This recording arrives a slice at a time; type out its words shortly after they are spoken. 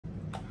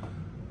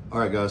All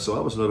right, guys, so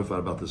I was notified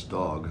about this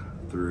dog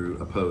through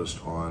a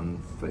post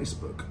on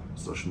Facebook,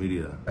 social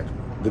media.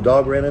 The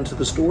dog ran into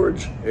the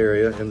storage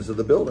area, into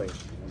the building.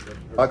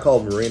 I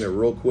called Marina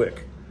real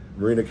quick.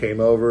 Marina came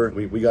over,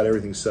 we got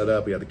everything set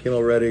up. We had the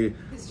kennel ready,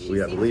 we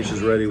had the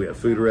leashes ready, we had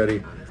food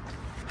ready.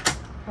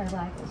 Her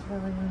leg is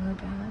really, really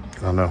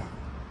bad. I know.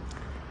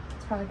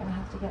 It's probably gonna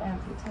have to get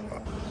amputated.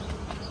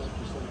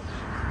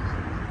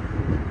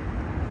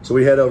 So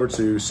we head over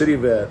to City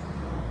Vet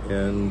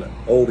in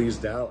Old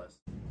East Dallas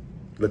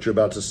that you're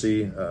about to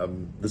see.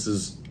 This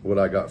is what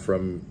I got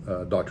from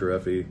Dr.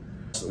 Effie.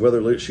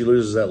 Whether she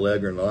loses that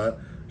leg or not,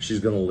 she's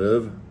gonna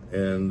live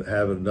and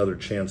have another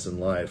chance in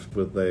life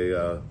with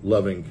a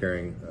loving,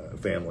 caring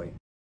family.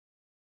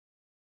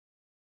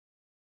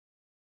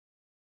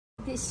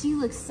 She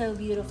looks so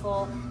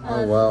beautiful.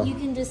 Oh, wow. You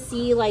can just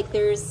see like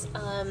there's,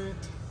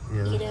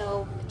 you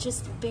know,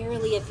 just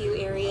barely a few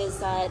areas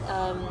that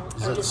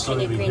are just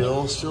kind of green.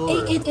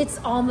 It's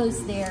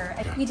almost there.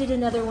 We did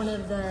another one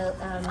of the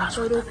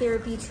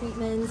phototherapy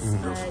treatments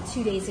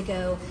 2 days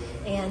ago,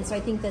 and so I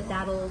think that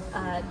that'll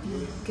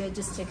be good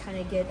just to kind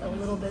of get a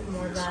little bit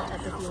more of that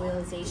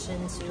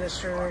epithelialization to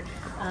occur.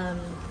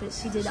 But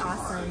she did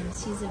awesome.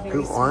 She's a very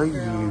Who sweet are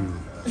girl.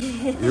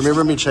 you? You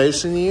remember me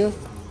chasing you?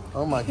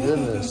 Oh my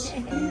goodness.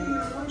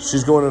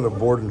 She's going in a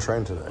board and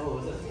train today.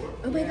 Oh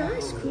my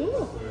gosh,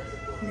 cool.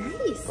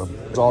 Nice.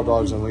 All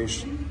dogs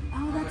unleashed.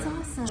 Oh, that's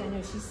awesome. I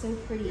know, she's so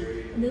pretty.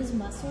 And those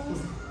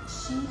muscles,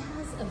 she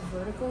has a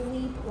vertical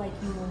leap like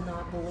you will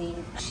not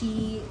believe.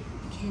 She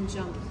can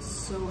jump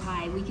so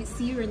high. We can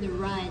see her in the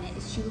run.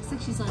 She looks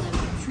like she's on a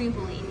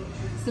trampoline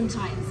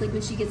sometimes. Like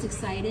when she gets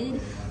excited,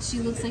 she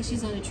looks like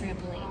she's on a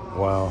trampoline.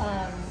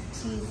 Wow.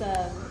 She's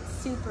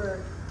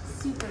super,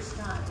 super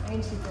strong. I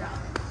mean, she's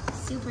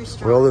super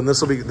strong. Well, then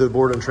this will be, the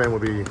board and train will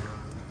be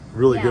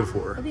really good for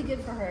her. It'll be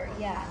good for her,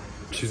 yeah.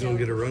 She's gonna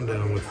get a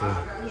rundown with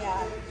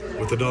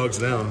the dogs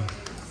now.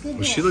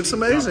 Well, she looks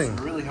amazing.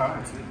 Really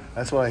hot too.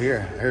 That's what I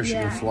hear. I hear she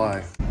can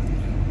fly.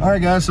 All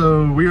right, guys.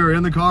 So we are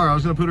in the car. I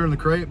was gonna put her in the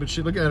crate, but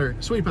look at her.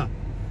 Sweet pie,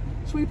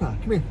 sweet pie.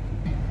 Come here.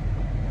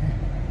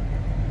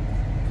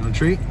 Want a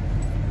treat?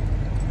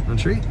 Want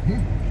a treat?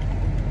 Here.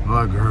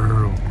 Oh,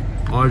 girl.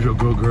 Oh, you're a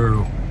good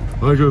girl.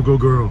 Oh, you're a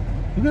good girl.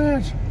 Look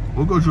at that.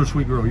 We'll go to a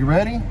sweet girl. You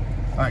ready?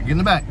 All right, get in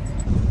the back.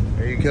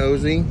 Are you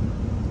cozy?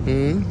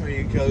 Are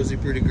you cozy,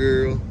 pretty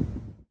girl?